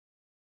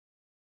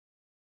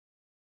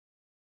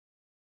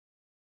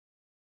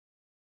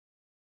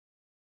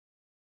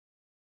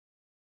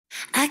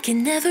I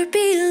can never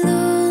be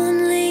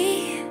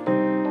lonely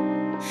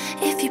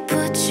if you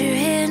put your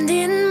hand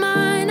in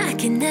mine. I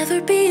can never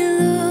be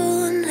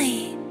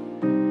lonely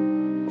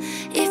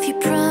if you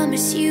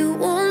promise you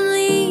won't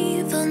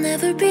leave. I'll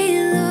never be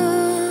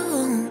lonely.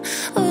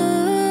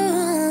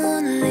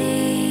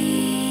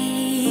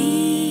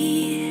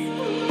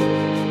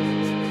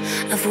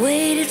 I've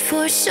waited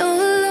for so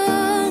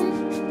long,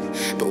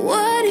 but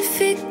what if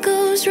it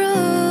goes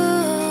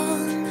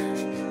wrong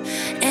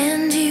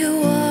and you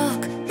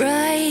walk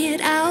right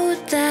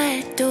out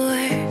that door?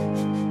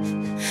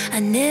 I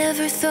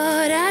never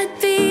thought I'd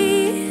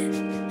be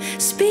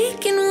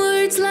speaking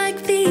words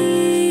like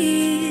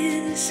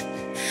these,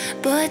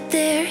 but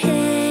they're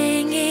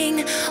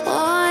hanging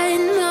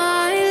on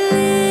my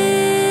lips.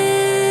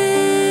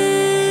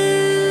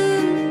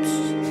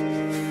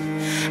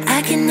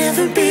 I can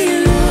never be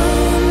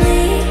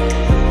lonely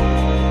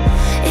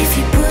if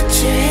you put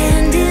your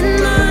hand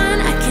in mine.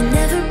 I can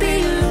never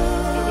be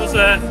lonely. It was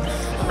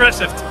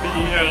impressive to be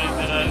here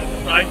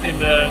right in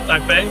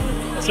Taipei.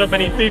 So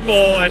many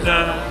people, and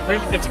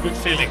really it's a good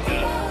feeling to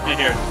be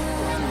here.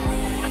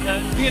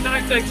 B&I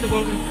takes a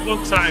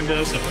long time,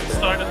 so it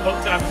started a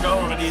long time ago,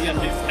 already at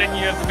least 10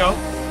 years ago.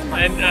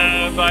 And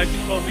by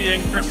people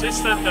being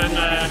persistent,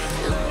 and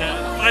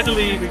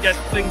finally we get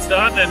things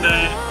done, and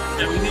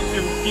we need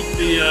to keep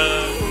the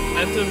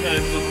momentum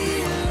and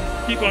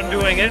keep on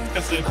doing it,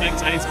 because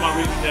things ain't smart,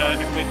 we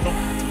need to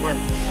work.